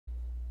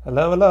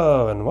Hello,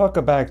 hello, and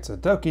welcome back to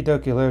Doki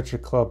Doki Literature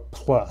Club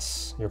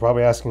Plus. You're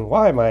probably asking,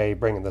 why am I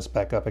bringing this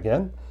back up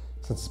again,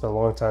 since it's been a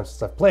long time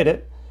since I've played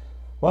it.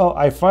 Well,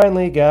 I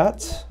finally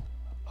got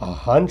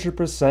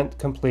 100%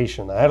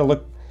 completion. I had to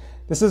look.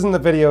 This isn't the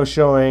video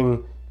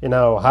showing,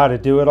 how to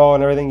do it all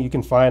and everything. You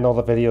can find all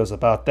the videos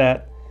about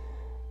that.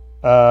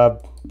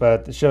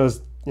 But it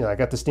shows, I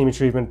got the Steam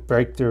achievement,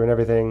 breakthrough, and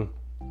everything.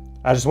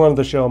 I just wanted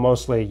to show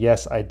mostly,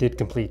 yes, I did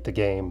complete the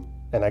game,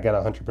 and I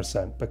got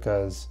 100%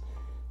 because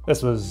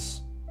this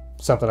was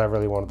something I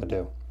really wanted to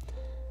do.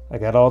 I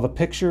got all the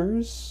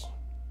pictures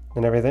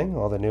and everything,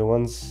 all the new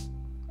ones,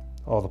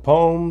 all the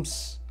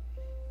poems,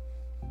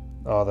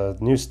 all the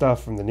new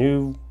stuff from the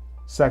new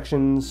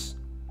sections.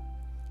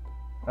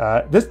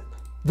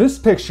 This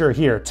picture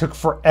here took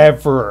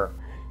forever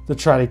to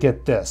try to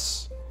get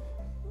this.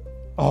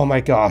 Oh my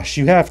gosh,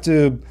 you have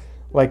to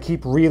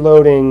keep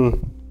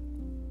reloading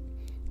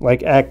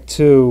Act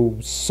 2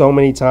 so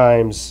many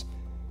times.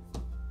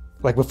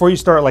 Before you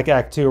start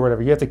Act 2 or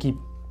whatever, you have to keep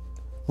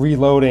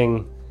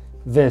reloading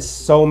this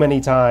so many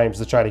times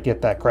to try to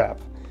get that crap.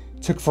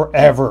 It took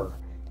forever.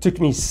 It took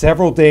me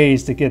several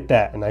days to get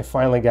that, and I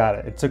finally got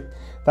it.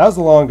 That was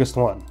the longest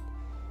one.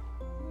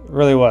 It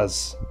really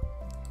was.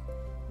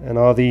 And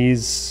all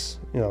these,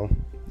 the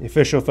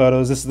official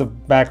photos. This is the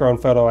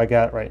background photo I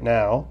got right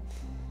now.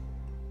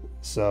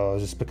 So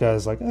just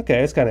because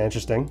okay, it's kind of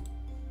interesting.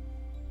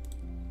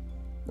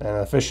 An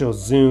official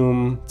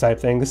zoom type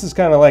thing. This is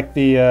kind of like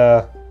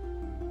the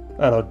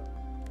I don't know,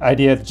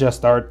 idea that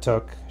Just Art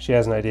took. She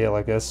has an idea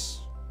like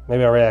this.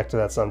 Maybe I'll react to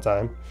that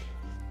sometime.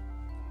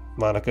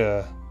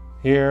 Monica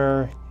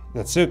here,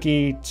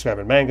 Natsuki,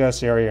 describing manga,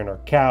 Sayori and her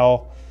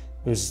cow,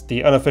 who's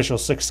the unofficial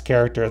 6th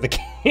character of the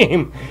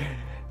game.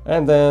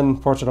 And then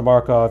Portrait of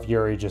Markov,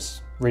 Yuri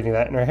just reading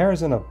that, and her hair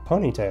is in a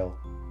ponytail.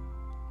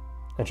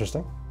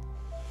 Interesting.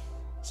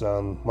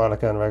 So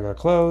Monica in regular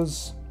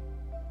clothes.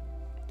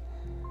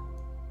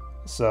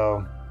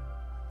 So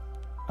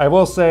I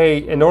will say,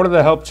 in order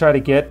to help try to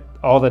get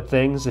all the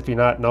things, if you're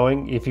not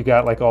knowing, if you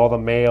got all the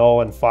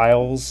mail and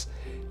files,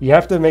 you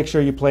have to make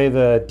sure you play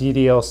the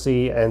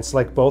DDLC and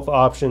select both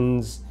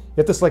options. You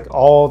have to select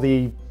all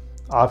the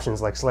options,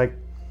 select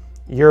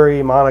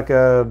Yuri,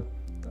 Monica,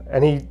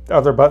 any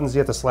other buttons, you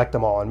have to select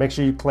them all. And make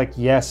sure you click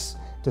yes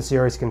to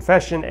Sayori's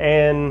confession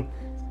and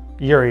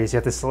Yuri's. You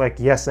have to select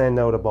yes and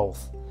no to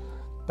both.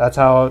 That's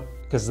how,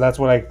 because that's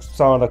what I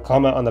saw in the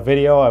comment on the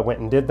video. I went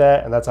and did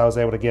that, and that's how I was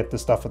able to get the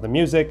stuff with the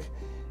music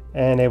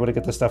and able to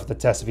get the stuff with the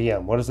test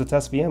VM. What is the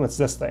test VM? It's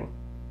this thing,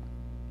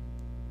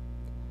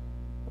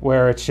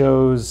 where it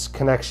shows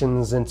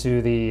connections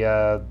into the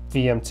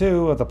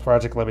VM2 of the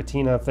Project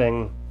Levitina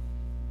thing,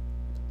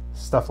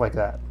 stuff like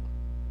that.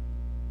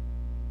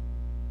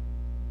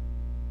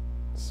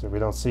 So we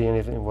don't see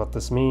anything what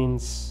this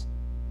means.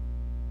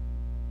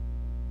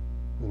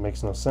 It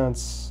makes no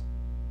sense.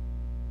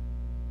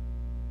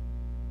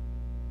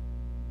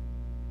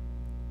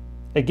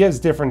 It gives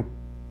different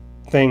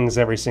things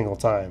every single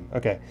time.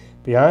 Okay.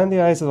 Behind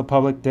the eyes of the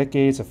public,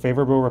 decades of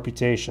favorable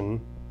reputation.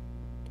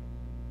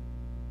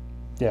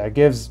 Yeah, it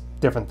gives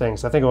different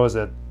things. I think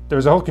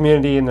there's a whole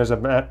community, and there's a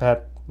Matt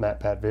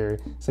Pat Very.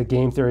 It's a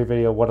game theory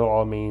video, what it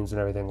all means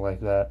and everything like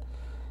that.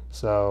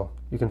 So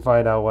you can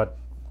find out what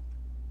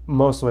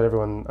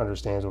everyone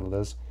understands what it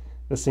is.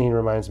 This scene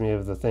reminds me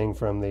of the thing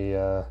from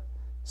the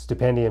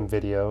Stipendium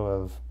video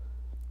of,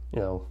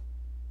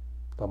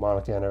 the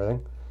Monica and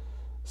everything.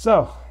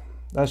 So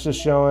that's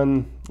just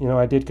showing,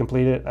 I did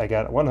complete it. I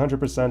got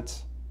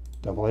 100%.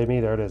 Don't believe me?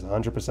 There it is,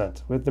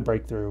 100% with the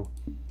breakthrough.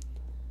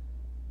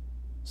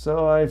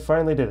 So I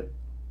finally did it.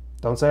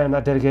 Don't say I'm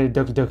not dedicated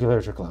to Doki Doki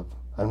Literature Club.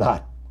 I'm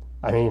not.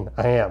 I mean,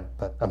 I am,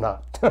 but I'm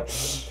not.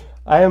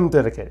 I am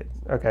dedicated,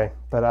 okay?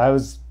 But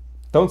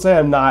don't say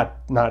I'm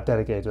not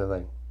dedicated to the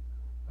thing.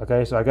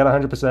 Okay, so I got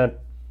 100%.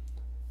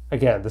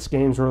 Again, this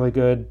game's really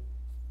good.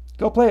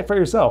 Go play it for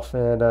yourself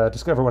and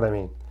discover what I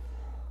mean.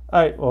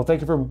 Alright, well,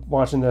 thank you for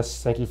watching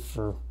this. Thank you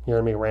for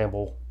hearing me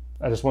ramble.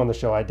 I just wanted to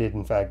show I did,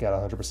 in fact, get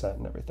 100%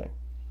 and everything.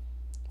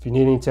 If you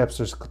need any tips,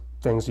 there's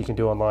things you can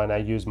do online. I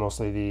use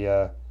mostly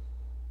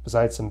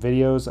besides some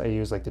videos, I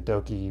use the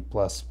Doki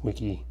Plus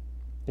wiki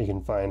you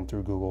can find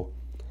through Google.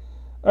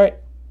 Alright,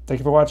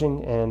 thank you for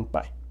watching, and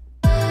bye.